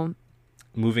know,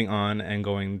 moving on and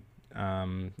going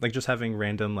like just having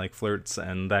random like flirts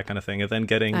and that kind of thing, and then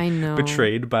getting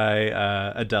betrayed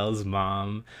by Adele's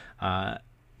mom,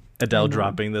 Adele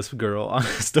dropping this girl on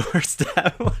his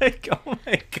doorstep. Like, oh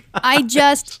my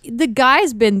god! The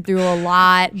guy's been through a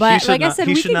lot, but like I said,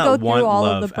 we can go through all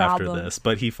of the problems after this,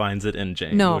 but he finds it in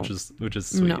Jane, which is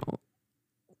sweet. No.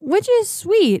 Which is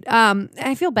sweet.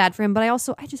 I feel bad for him, but I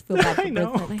just feel bad for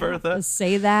Bertha. I have to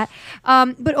say that.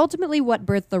 But ultimately, what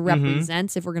Bertha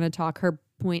represents, if we're going to talk her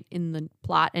point in the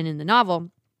plot and in the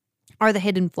novel, are the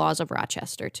hidden flaws of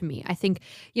Rochester to me. I think,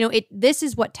 this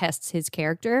is what tests his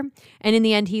character, and in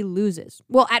the end, he loses.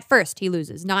 Well, at first, he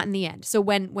loses, not in the end. So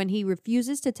when he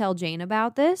refuses to tell Jane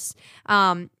about this,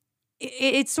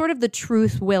 it's sort of the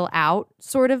truth will out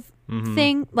sort of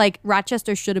thing. Like,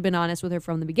 Rochester should have been honest with her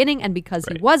from the beginning, and because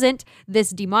he wasn't, this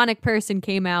demonic person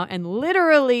came out and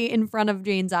literally in front of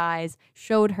Jane's eyes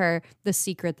showed her the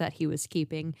secret that he was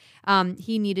keeping.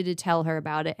 He needed to tell her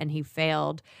about it, and he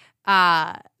failed.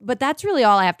 But that's really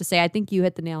all I have to say. I think you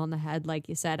hit the nail on the head, like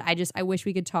you said. I wish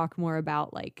we could talk more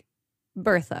about like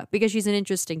Bertha, because she's an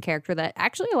interesting character that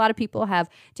actually a lot of people have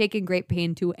taken great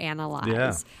pain to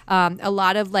analyze. A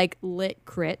lot of like lit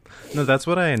crit. No, that's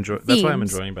what I enjoy. That's what I'm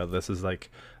enjoying about this is like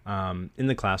in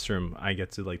the classroom, I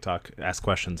get to like ask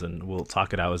questions, and we'll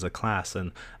talk it out as a class,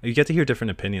 and you get to hear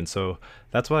different opinions. So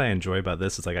that's what I enjoy about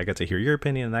this. It's like I get to hear your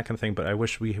opinion and that kind of thing. But I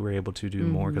wish we were able to do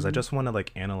more, because I just want to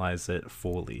like analyze it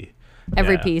fully.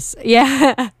 Every piece.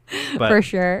 Yeah, but for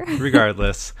sure.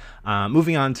 Regardless,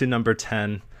 moving on to number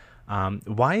 10.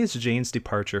 Why is Jane's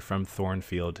departure from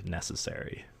Thornfield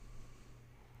necessary?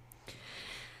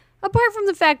 Apart from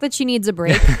the fact that she needs a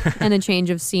break and a change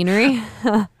of scenery,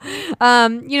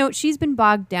 she's been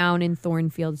bogged down in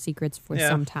Thornfield secrets for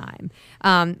some time.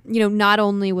 Not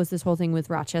only was this whole thing with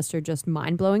Rochester just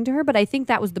mind-blowing to her, but I think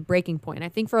that was the breaking point. I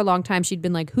think for a long time she'd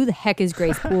been like, who the heck is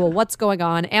Grace Poole? What's going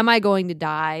on? Am I going to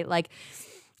die? Like,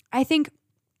 I think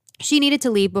she needed to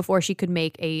leave before she could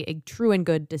make a true and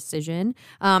good decision.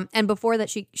 And before that,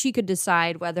 she could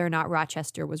decide whether or not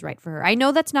Rochester was right for her. I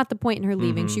know that's not the point in her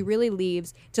leaving. She really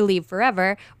leaves to leave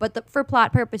forever. But for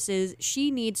plot purposes, she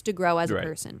needs to grow as a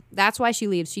person. That's why she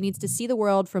leaves. She needs to see the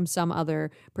world from some other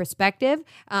perspective.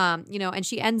 And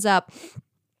she ends up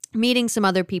meeting some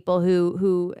other people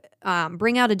who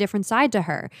bring out a different side to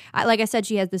her. Like I said,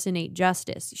 she has this innate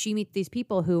justice. She meets these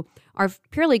people who are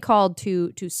purely called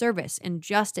to service and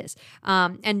justice.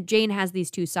 And Jane has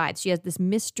these two sides. She has this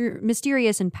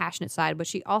mysterious and passionate side, but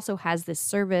she also has this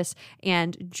service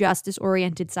and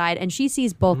justice-oriented side. And she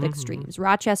sees both extremes.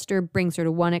 Rochester brings her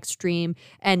to one extreme,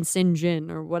 and St. John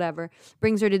or whatever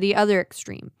brings her to the other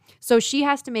extreme. So she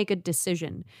has to make a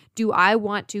decision. Do I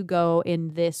want to go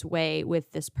in this way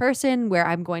with this person where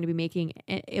I'm going to be making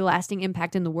a lasting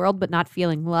impact in the world but not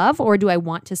feeling love, or do I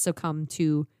want to succumb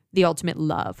to the ultimate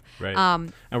love? Right.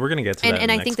 And we're going to get to that.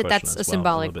 And in I think that's a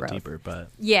symbolic a little bit growth. deeper, but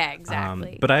yeah,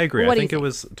 exactly. But I agree. What I think it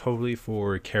was totally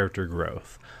for character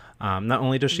growth. Not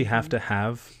only does she have to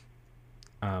have,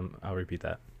 I'll repeat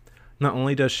that. Not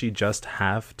only does she just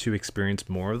have to experience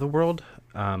more of the world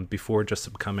before just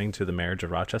succumbing to the marriage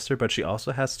of Rochester, but she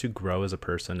also has to grow as a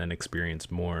person and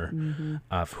experience more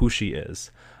of who she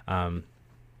is.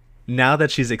 Now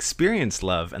that she's experienced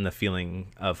love and the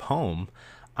feeling of home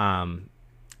and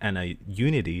a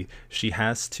unity, she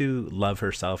has to love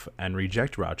herself and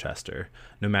reject Rochester,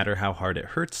 no matter how hard it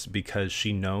hurts, because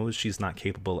she knows she's not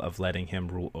capable of letting him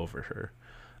rule over her.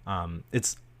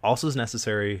 It's also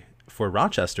necessary for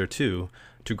Rochester too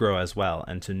to grow as well,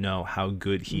 and to know how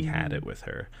good he had it with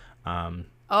her. Know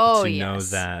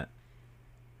that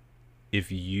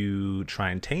if you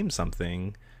try and tame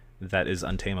something that is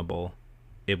untamable,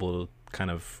 it will kind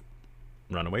of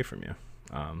run away from you.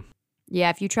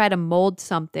 If you try to mold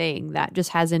something that just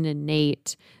has an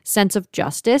innate sense of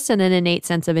justice and an innate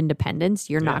sense of independence,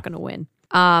 you're not going to win.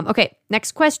 Okay,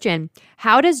 next question.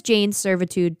 How does Jane's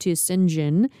servitude to St.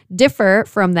 John differ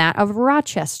from that of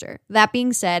Rochester? That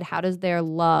being said, how does their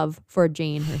love for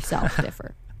Jane herself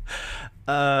differ?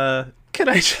 Could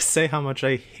I just say how much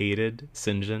I hated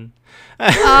St. John?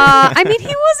 I mean, he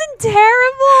wasn't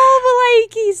terrible, but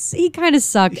like he kind of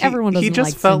sucked. Everyone doesn't like St. John.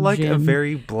 He just felt like a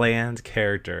very bland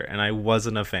character, and I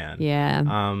wasn't a fan.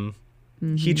 Yeah.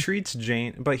 He treats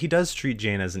Jane, but he does treat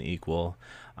Jane as an equal.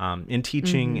 In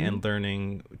teaching and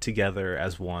learning together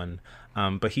as one.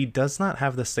 But he does not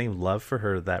have the same love for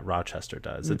her that Rochester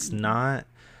does. It's not...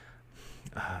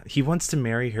 he wants to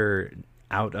marry her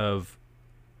out of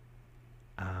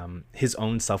his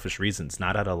own selfish reasons,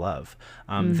 not out of love.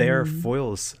 They're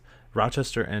foils.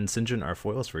 Rochester and St. John are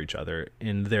foils for each other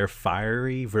in their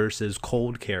fiery versus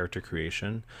cold character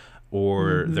creation,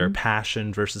 or their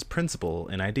passion versus principle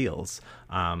and ideals.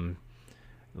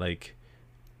 Like...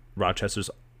 Rochester's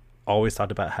always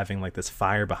talked about having like this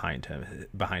fire behind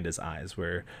his eyes,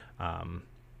 where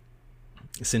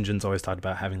St. John's always talked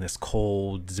about having this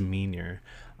cold demeanor,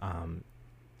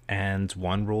 and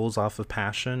one rules off of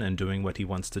passion and doing what he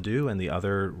wants to do, and the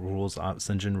other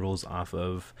St. John rules off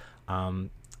of I'm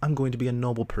going to be a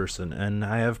noble person, and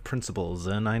I have principles,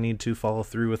 and I need to follow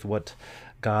through with what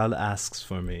God asks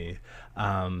for me.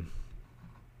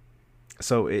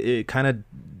 So it kind of,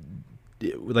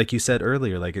 like you said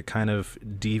earlier, like it kind of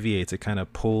deviates, it kind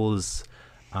of pulls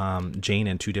Jane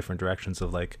in two different directions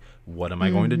of like, what am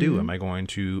I going to do? Am I going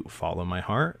to follow my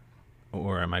heart,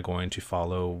 or am I going to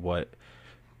follow what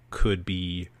could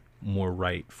be more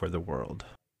right for the world?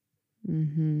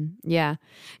 Yeah,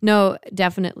 no,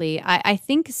 definitely. I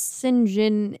think St.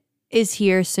 John is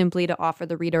here simply to offer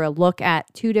the reader a look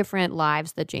at two different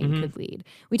lives that Jane could lead.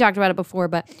 We talked about it before,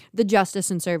 but the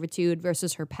justice and servitude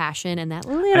versus her passion and that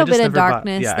little bit of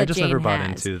darkness that Jane has. I just never bought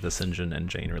into the St. John and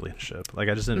Jane relationship. Like,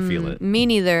 I just didn't feel it. Me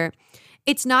neither.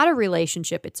 It's not a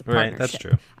relationship, it's a partnership. Right, that's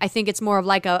true. I think it's more of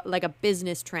like a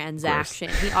business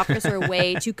transaction. He offers her a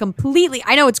way to completely,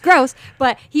 I know it's gross,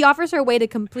 but he offers her a way to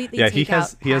completely he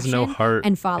has no heart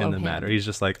and follow in the him. matter. He's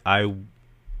just like, I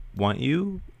want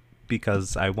you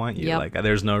because I want you. Yep. Like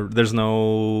there's no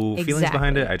feelings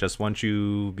behind it. Exactly. I just want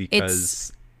you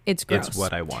because it's gross. it's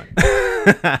what I want.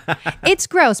 It's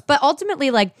gross, but ultimately,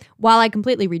 like, while I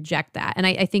completely reject that, and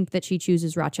I think that she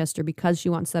chooses Rochester because she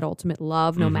wants that ultimate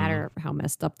love, no matter how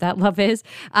messed up that love is,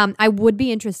 I would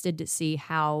be interested to see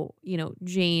how,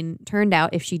 Jane turned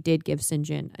out if she did give St.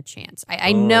 a chance.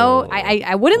 I know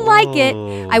I wouldn't like it.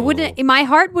 I wouldn't, my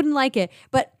heart wouldn't like it,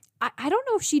 but I don't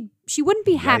know if she wouldn't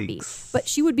be happy, Yikes. but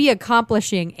she would be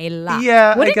accomplishing a lot.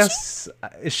 Yeah, Wouldn't I guess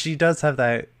she does have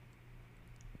that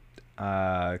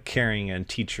caring and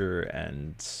teacher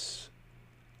and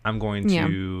I'm going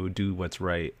to do what's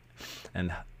right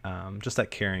and just that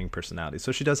caring personality.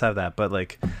 So she does have that, but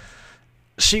like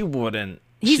she wouldn't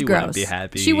be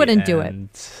happy. She wouldn't do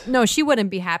it. No, she wouldn't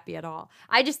be happy at all.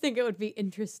 I just think it would be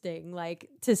interesting, like,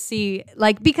 to see,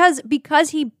 like, because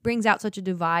he brings out such a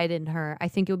divide in her. I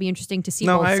think it would be interesting to see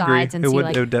both sides and see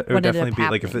like it would what definitely be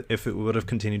happening. like if it would have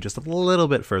continued just a little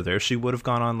bit further, if she would have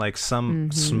gone on like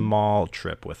some small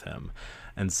trip with him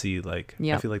and see like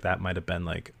I feel like that might have been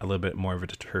like a little bit more of a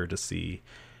deter to see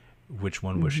which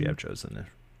one would she have chosen.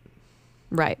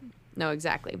 Right. No,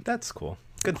 exactly. That's cool.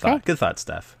 Good thought. Good thought,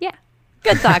 Steph. Yeah.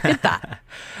 Good thought. Good thought.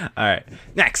 All right.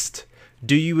 Next.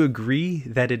 Do you agree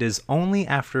that it is only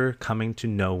after coming to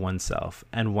know oneself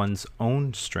and one's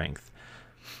own strength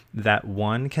that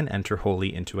one can enter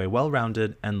wholly into a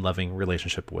well-rounded and loving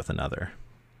relationship with another?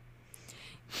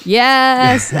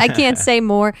 Yes. I can't say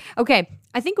more. Okay.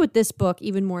 I think with this book,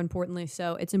 even more importantly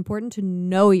so, it's important to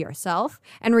know yourself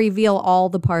and reveal all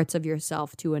the parts of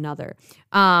yourself to another.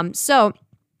 So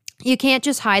you can't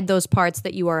just hide those parts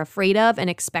that you are afraid of and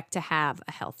expect to have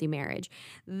a healthy marriage.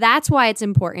 That's why it's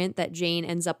important that Jane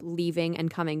ends up leaving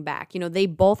and coming back. They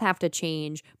both have to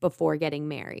change before getting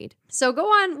married. So go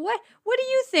on. What do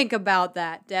you think about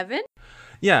that, Devin?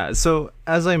 Yeah, so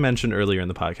as I mentioned earlier in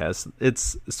the podcast,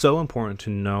 it's so important to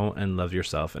know and love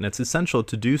yourself, and it's essential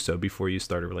to do so before you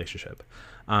start a relationship.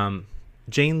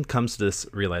 Jane comes to this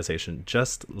realization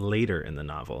just later in the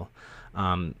novel,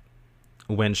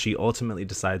 when she ultimately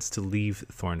decides to leave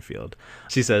Thornfield.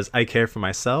 She says, I care for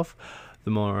myself.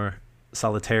 The more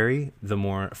solitary, the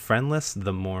more friendless,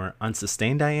 the more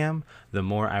unsustained I am, the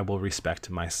more I will respect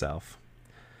myself.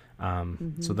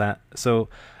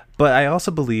 But I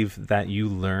also believe that you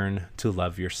learn to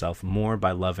love yourself more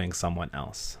by loving someone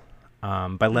else.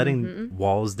 By letting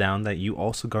walls down that you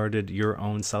also guarded your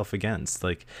own self against.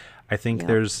 Like, I think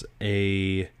there's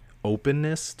a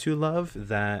openness to love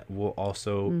that will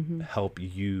also help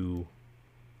you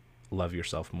love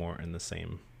yourself more in the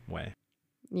same way.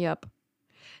 Yep.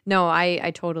 No,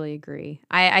 I totally agree.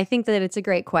 I think that it's a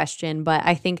great question, but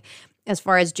I think as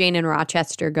far as Jane and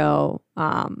Rochester go,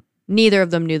 neither of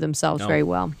them knew themselves very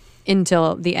well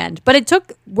until the end. But it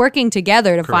took working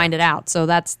together to find it out, so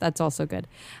that's also good.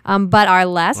 But our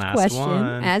last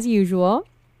question, as usual,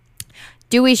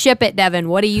 do we ship it, Devin?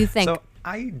 What do you think? So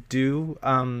I do.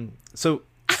 Hold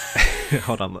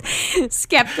on.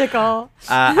 Skeptical.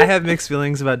 I have mixed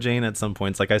feelings about Jane at some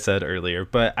points, like I said earlier,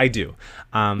 but I do.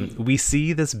 We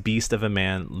see this beast of a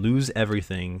man lose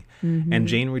everything, and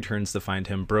Jane returns to find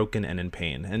him broken and in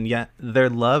pain. And yet their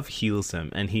love heals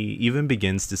him, and he even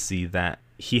begins to see that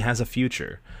he has a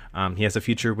future. He has a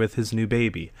future with his new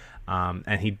baby,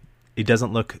 and he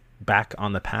doesn't look back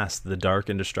on the past, the dark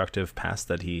and destructive past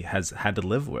that he has had to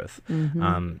live with.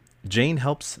 Jane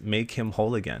helps make him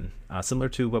whole again, similar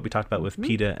to what we talked about with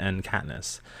Peeta and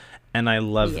Katniss. And I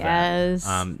love that.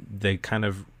 They kind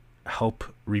of help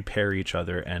repair each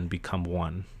other and become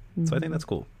one. So I think that's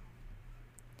cool.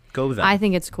 Go with that. I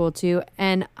think it's cool too.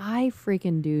 And I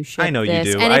freaking do ship I know this.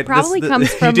 you do. And it probably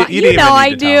comes from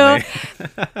I do.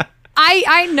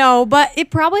 I know, but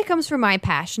it probably comes from my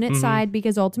passionate side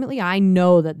because ultimately I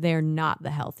know that they're not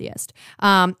the healthiest.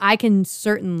 I can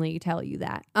certainly tell you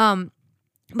that.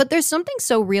 But there's something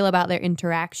so real about their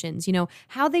interactions,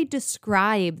 how they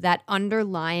describe that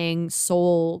underlying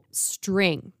soul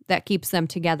string that keeps them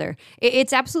together.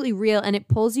 It's absolutely real, and it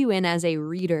pulls you in as a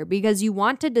reader because you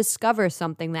want to discover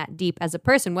something that deep as a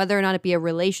person, whether or not it be a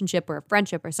relationship or a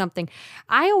friendship or something.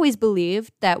 I always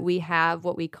believed that we have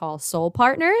what we call soul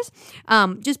partners,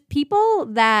 just people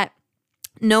that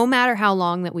no matter how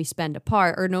long that we spend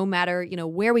apart or no matter,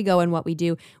 where we go and what we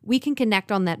do, we can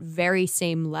connect on that very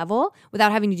same level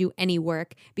without having to do any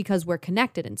work because we're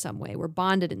connected in some way. We're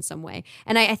bonded in some way.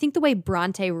 And I think the way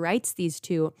Bronte writes these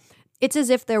two, it's as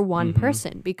if they're one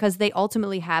person because they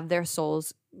ultimately have their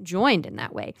souls joined in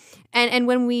that way. And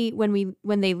when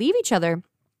they leave each other,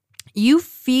 you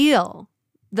feel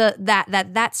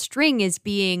that string is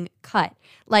being cut.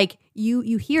 Like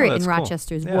you hear it in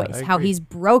Rochester's voice, how he's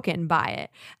broken by it.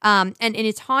 And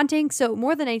it's haunting. So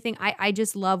more than anything, I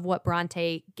just love what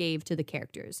Bronte gave to the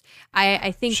characters.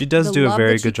 I think she does do a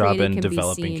very good job in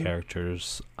developing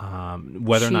characters.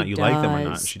 Whether or not you like them or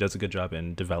not, she does a good job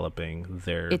in developing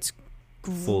their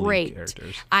great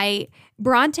characters.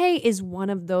 Bronte is one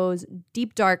of those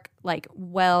deep, dark, like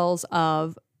wells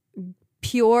of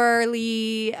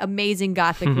purely amazing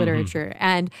Gothic literature.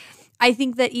 And I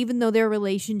think that even though their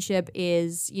relationship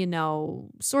is,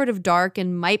 sort of dark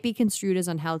and might be construed as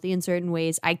unhealthy in certain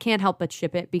ways, I can't help but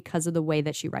ship it because of the way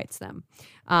that she writes them.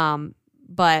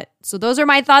 So those are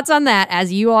my thoughts on that,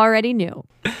 as you already knew.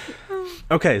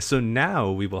 Okay, so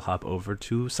now we will hop over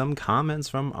to some comments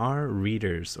from our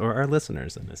readers, or our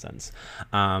listeners in a sense.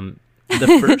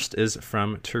 The first is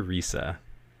from Teresa.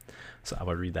 So I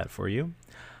will read that for you.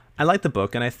 I like the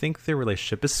book, and I think their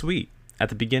relationship is sweet. At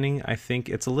the beginning, I think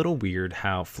it's a little weird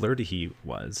how flirty he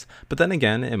was, but then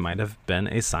again, it might have been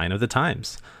a sign of the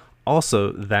times.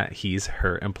 Also, that he's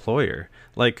her employer.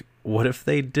 Like, what if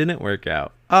they didn't work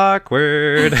out?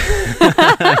 Awkward.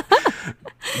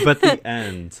 But the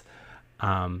end,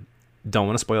 don't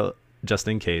want to spoil it just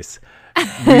in case,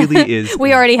 really is...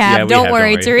 We already have. Don't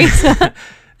worry, Teresa.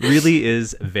 Really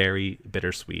is very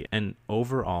bittersweet. And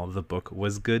overall, the book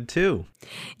was good too.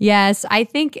 Yes, I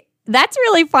think that's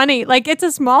really funny. Like, it's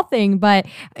a small thing, but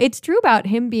it's true about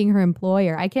him being her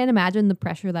employer. I can't imagine the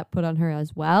pressure that put on her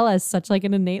as well, as such like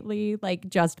an innately like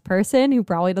just person who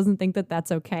probably doesn't think that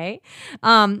that's okay.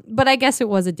 But I guess it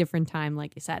was a different time,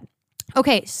 like you said.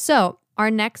 Okay, so our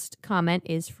next comment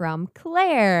is from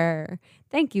Claire.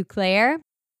 Thank you, Claire.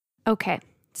 Okay,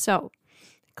 so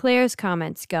Claire's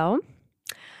comments go...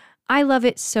 I love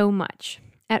it so much.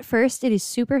 At first, it is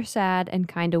super sad and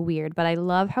kind of weird, but I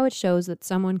love how it shows that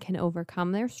someone can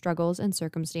overcome their struggles and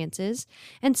circumstances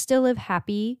and still live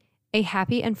a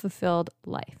happy and fulfilled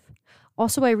life.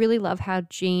 Also, I really love how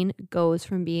Jane goes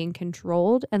from being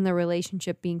controlled and the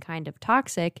relationship being kind of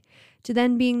toxic to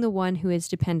then being the one who is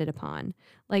depended upon.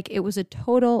 Like, it was a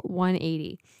total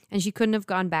 180, and she couldn't have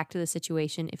gone back to the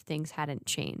situation if things hadn't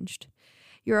changed.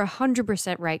 You're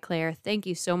 100% right, Claire. Thank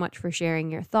you so much for sharing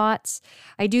your thoughts.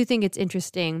 I do think it's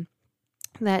interesting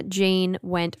that Jane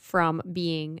went from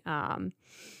being the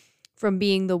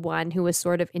one who was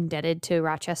sort of indebted to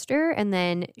Rochester, and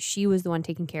then she was the one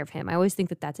taking care of him. I always think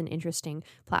that that's an interesting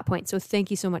plot point. So thank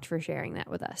you so much for sharing that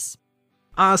with us.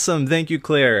 Awesome. Thank you,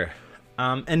 Claire.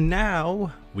 And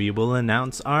now we will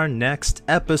announce our next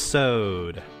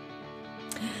episode.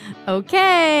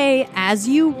 Okay, as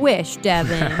you wish,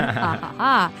 Devin.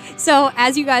 So,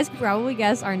 as you guys can probably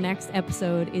guess, our next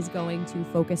episode is going to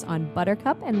focus on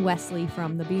Buttercup and Wesley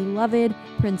from The Beloved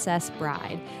Princess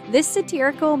Bride. This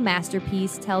satirical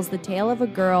masterpiece tells the tale of a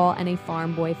girl and a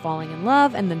farm boy falling in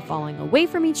love and then falling away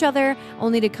from each other,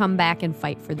 only to come back and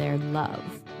fight for their love.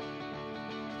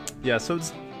 Yeah, so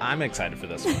I'm excited for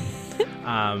this one.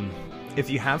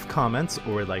 If you have comments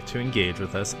or would like to engage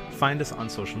with us, find us on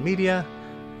social media,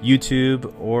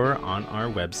 YouTube, or on our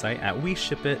website at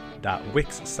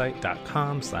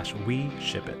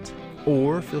weshipit.wixsite.com/weshipit.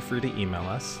 Or feel free to email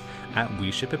us at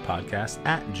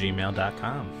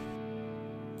weshipitpodcast@gmail.com.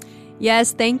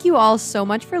 Yes, thank you all so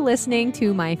much for listening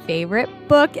to my favorite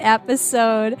book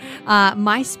episode.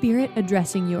 My spirit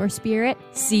addressing your spirit.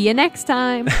 See you next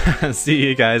time. See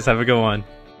you guys. Have a good one.